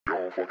You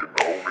don't fucking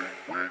know me,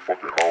 we ain't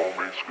fucking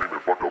homies. Screaming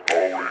fuck the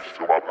police,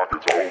 till my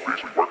pockets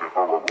obese. We working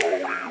for a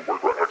rollie, you work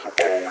for Axel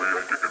Foley.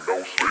 Ain't getting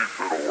no sleep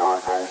till the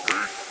world knows me.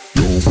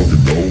 You don't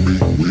fucking know me,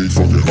 we ain't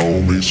fucking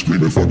homies.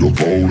 Screaming fuck the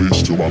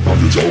police, till my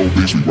pockets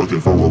obese. We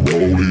working for a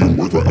rollie, you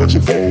work for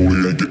Axel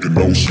Foley. Ain't getting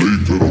no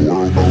sleep till the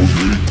world knows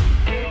me.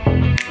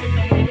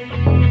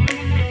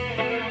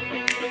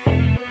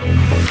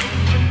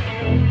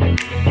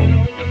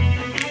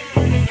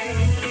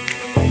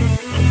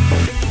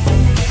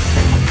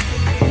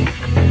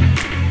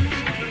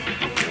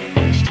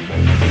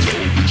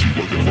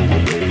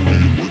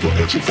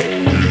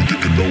 Ain't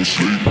getting no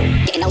sleep.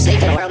 Getting no sleep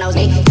till the world knows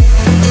me.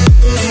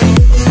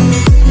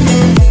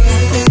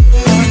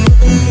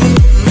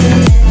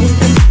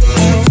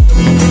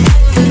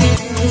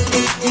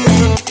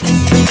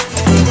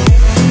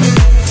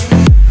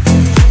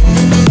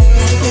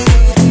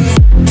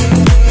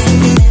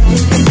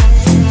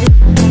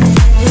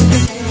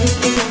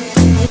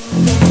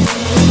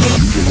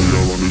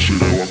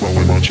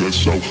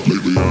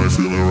 Lately I ain't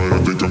feeling right,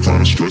 I think I'm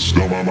kinda stressed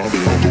out. My mind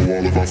been off the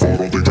wall, if I fall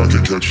don't think I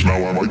can catch now.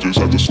 I might just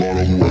have to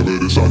slaughter whoever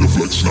decide to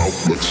flex now,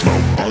 flex now.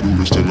 I do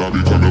this till I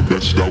become the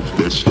best out,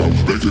 best out.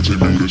 They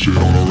continue this shit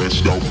on a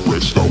rest out,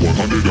 rest out.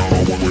 100 down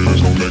on one way,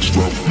 there's no next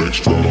drought,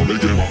 next drought. I'm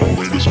making my own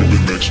rain to skip the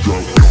next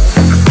drought.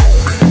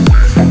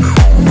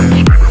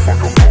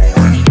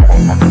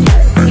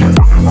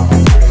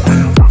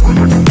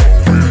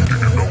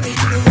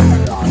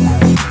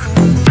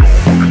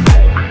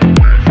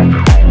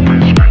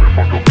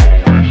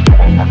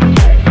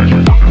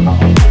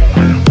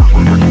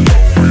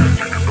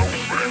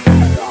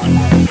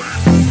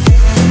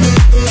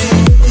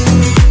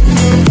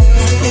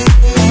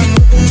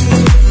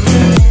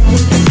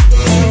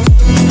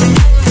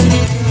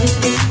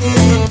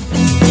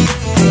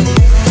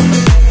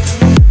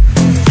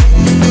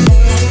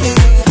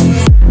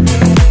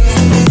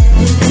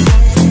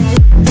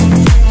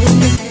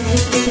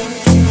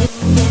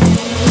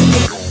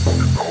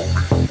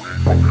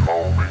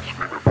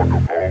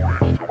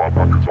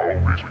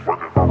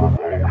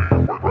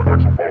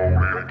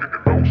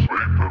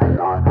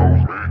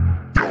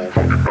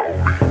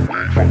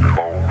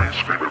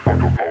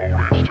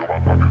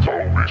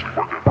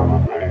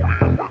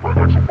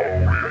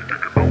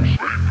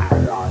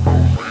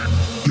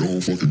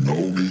 Fucking know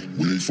me,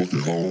 we ain't fucking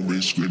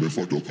homies. Screaming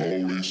fuck the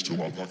police till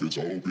my pockets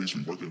obese.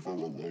 We working for a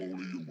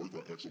rollie, you work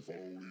for Axel Foley.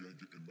 Ain't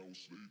getting no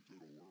sleep till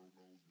the